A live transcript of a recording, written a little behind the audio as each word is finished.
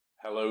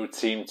Hello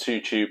Team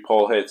 2Tube,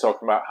 Paul here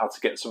talking about how to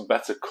get some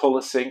better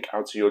colour sync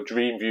out of your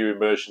Dreamview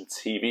immersion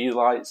TV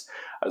lights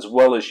as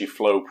well as your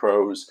Flow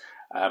Pros.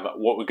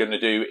 What we're going to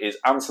do is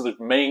answer the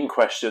main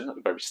question at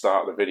the very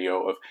start of the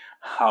video of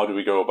how do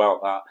we go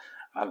about that,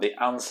 and the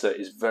answer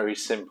is very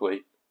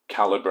simply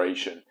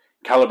calibration.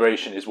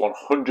 Calibration is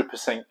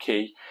 100%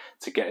 key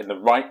to getting the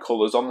right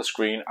colours on the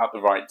screen at the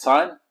right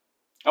time,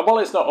 and while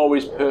it's not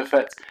always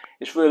perfect,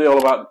 it's really all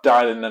about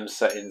dialing them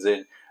settings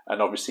in and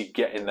obviously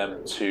getting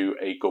them to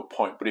a good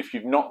point. But if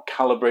you've not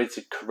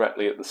calibrated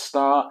correctly at the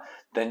start,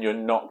 then you're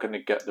not going to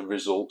get the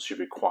results you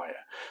require.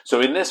 So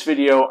in this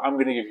video, I'm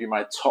going to give you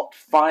my top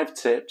 5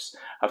 tips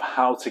of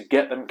how to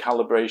get them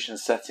calibration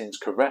settings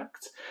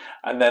correct.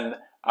 And then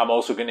I'm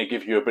also going to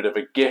give you a bit of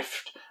a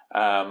gift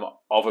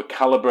of a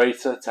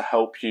calibrator to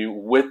help you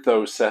with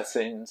those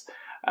settings.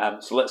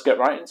 So let's get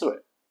right into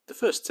it. The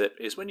first tip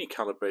is when you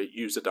calibrate,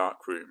 use a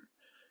dark room.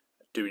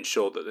 Do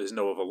ensure that there's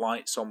no other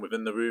lights on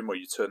within the room, or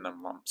you turn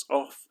them lamps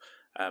off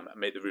and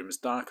make the room as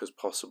dark as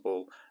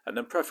possible, and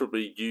then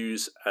preferably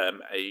use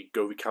a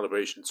Govee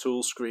calibration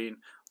tool screen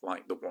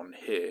like the one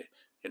here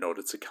in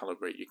order to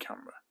calibrate your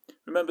camera.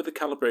 Remember, the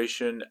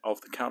calibration of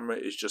the camera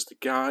is just a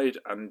guide,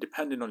 and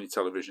depending on your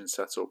television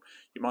setup,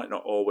 you might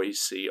not always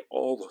see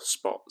all the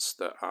spots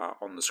that are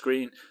on the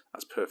screen.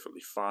 That's perfectly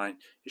fine.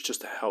 It's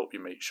just to help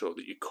you make sure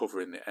that you're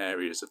covering the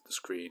areas of the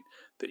screen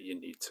that you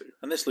need to.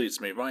 And this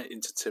leads me right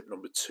into tip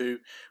number 2,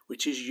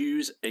 which is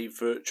use a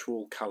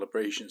virtual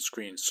calibration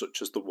screen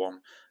such as the one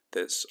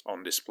that's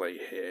on display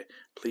here.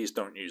 Please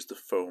don't use the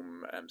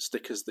foam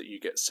stickers that you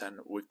get sent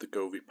with the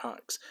Govee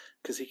packs,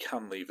 because it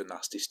can leave a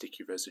nasty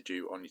sticky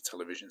residue on your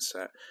television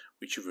set,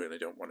 which you really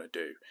don't want to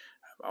do.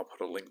 I'll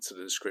put a link to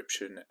the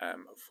description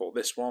for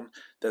this one.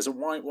 There's a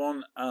white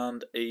one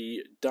and a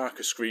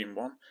darker screen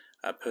one.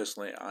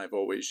 Personally, I've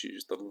always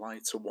used the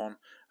lighter one,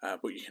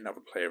 but you can have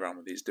a play around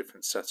with these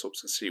different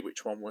setups and see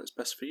which one works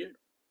best for you.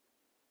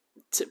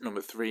 Tip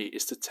number 3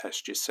 is to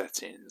test your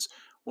settings.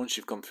 Once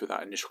you've gone through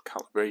that initial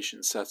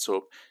calibration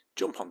setup,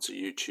 jump onto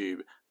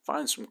YouTube,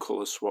 find some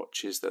colour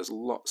swatches, there's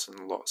lots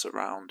and lots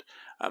around,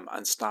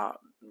 and start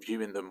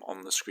viewing them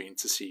on the screen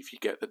to see if you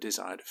get the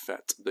desired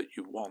effect that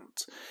you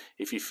want.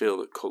 If you feel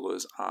that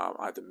colours are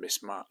either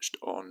mismatched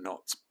or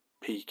not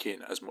peaking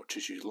as much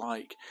as you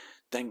like,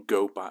 then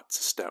go back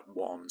to step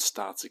 1,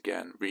 start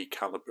again,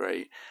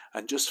 recalibrate,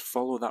 and just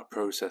follow that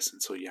process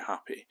until you're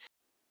happy.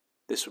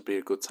 This would be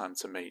a good time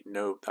to make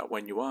note that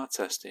when you are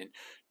testing,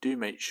 do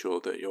make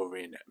sure that you're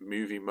in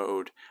movie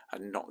mode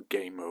and not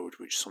game mode,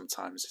 which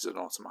sometimes is an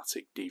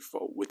automatic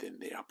default within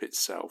the app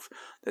itself.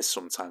 This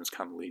sometimes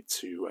can lead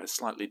to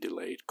slightly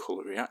delayed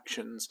colour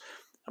reactions.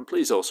 And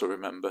please also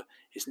remember,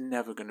 it's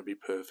never going to be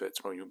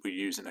perfect when we're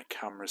using a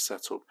camera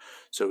setup,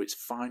 so it's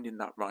finding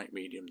that right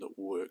medium that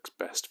works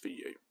best for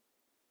you.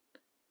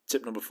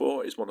 Tip number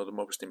 4 is one of the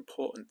most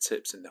important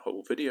tips in the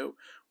whole video,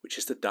 which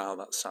is to dial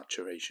that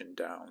saturation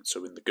down.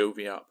 So in the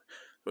Govee app,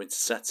 go into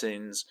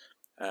settings,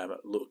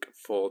 look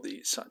for the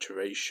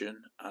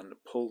saturation and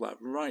pull that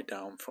right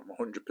down from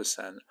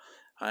 100%.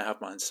 I have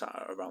mine sat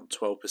at around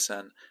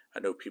 12%. I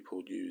know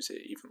people use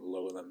it even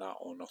lower than that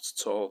or not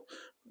at all.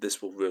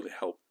 This will really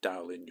help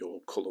dial in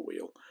your colour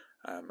wheel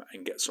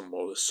and get some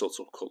more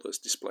subtle colours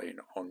displaying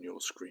on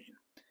your screen.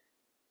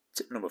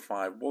 Tip number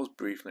 5 was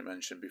briefly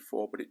mentioned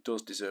before, but it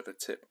does deserve a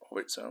tip of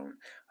its own,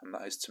 and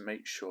that is to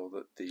make sure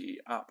that the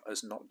app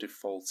has not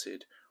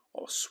defaulted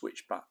or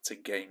switched back to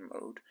game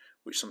mode,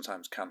 which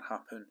sometimes can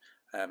happen,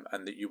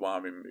 and that you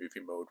are in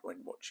movie mode when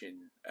watching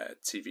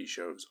TV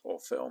shows or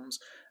films.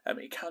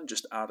 It can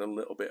just add a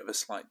little bit of a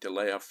slight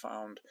delay, I've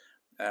found,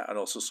 and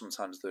also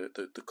sometimes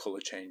the colour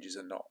changes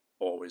are not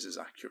always as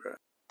accurate.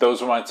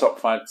 Those are my top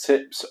 5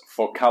 tips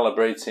for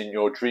calibrating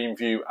your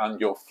Dreamview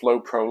and your Flow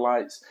Pro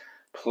lights.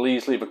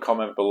 Please leave a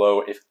comment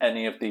below if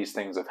any of these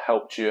things have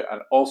helped you,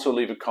 and also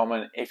leave a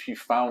comment if you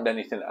found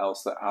anything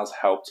else that has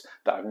helped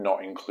that I've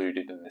not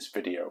included in this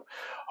video.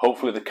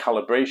 Hopefully the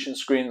calibration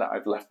screen that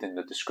I've left in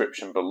the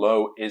description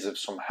below is of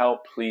some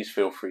help. Please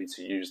feel free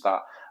to use that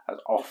as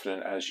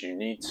often as you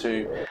need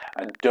to,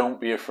 and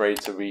don't be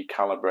afraid to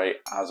recalibrate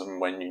as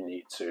and when you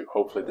need to.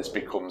 Hopefully this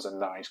becomes a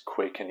nice,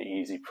 quick and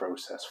easy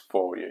process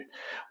for you.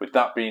 With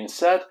that being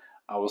said,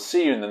 I will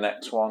see you in the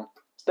next one.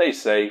 Stay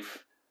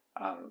safe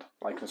and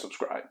like and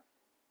subscribe.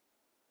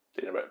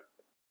 See you in a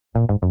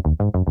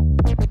bit.